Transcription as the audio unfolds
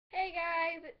Hey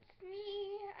guys, it's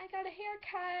me. I got a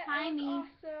haircut. Hi, I look me.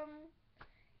 awesome.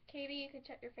 Katie, you can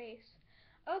shut your face.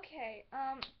 Okay,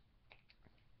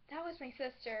 that was my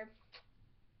sister.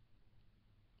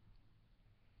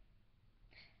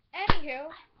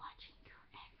 Anywho. I'm watching your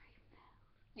every move.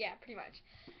 Yeah, pretty much.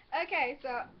 Okay,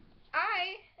 so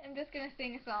I am just gonna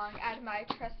sing a song out of my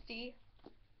trusty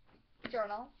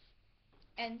journal.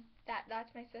 And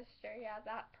that's my sister. Yeah,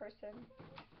 that person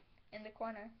in the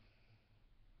corner.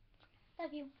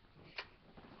 Love you.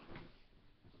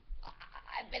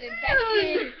 I've been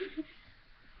infected.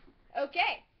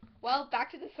 Okay, well,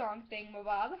 back to the song thing,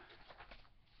 Bob.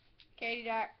 Katie,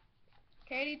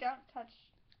 don't touch.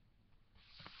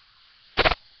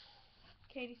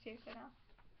 Katie, seriously now.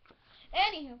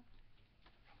 Anywho.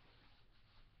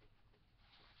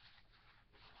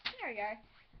 There we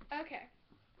go. Okay.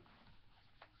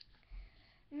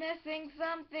 Missing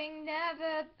something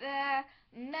never there.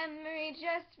 Memory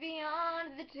just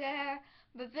beyond the tear.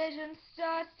 But vision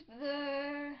starts to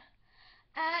blur.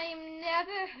 I'm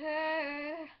never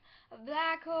her. A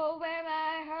black hole where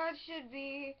my heart should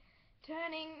be.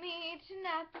 Turning me to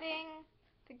nothing.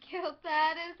 The guilt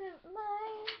that isn't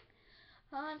mine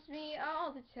haunts me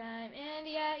all the time, and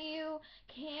yet you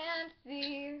can't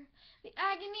see the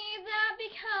agony that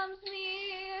becomes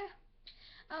me.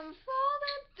 I'm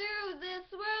falling through this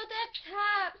world at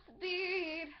top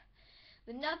speed,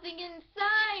 but nothing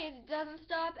inside doesn't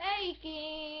stop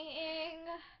aching,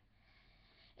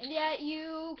 and yet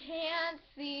you can't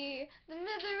see the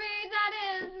misery that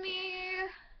is me.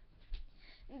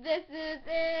 This is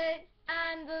it,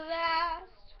 I'm the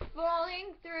last,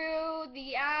 falling through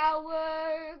the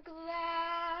hourglass.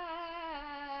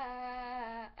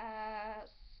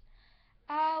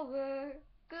 Hourglass.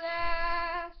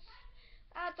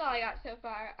 That's all I got so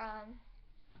far.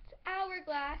 It's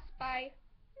Hourglass by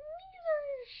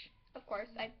Music. Of course,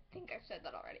 I think I've said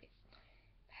that already.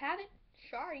 If I haven't,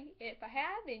 sorry. If I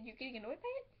have and you're getting annoyed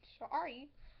by it, sorry.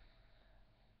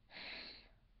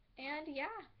 And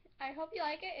yeah, I hope you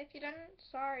like it. If you didn't,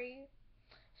 sorry.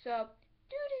 So,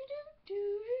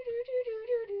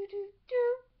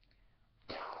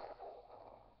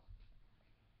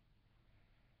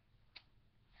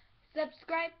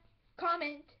 subscribe,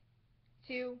 comment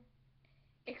to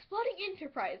Exploding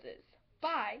Enterprises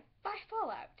by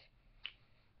Fallout.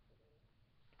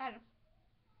 I don't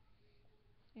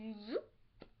know. Zoop.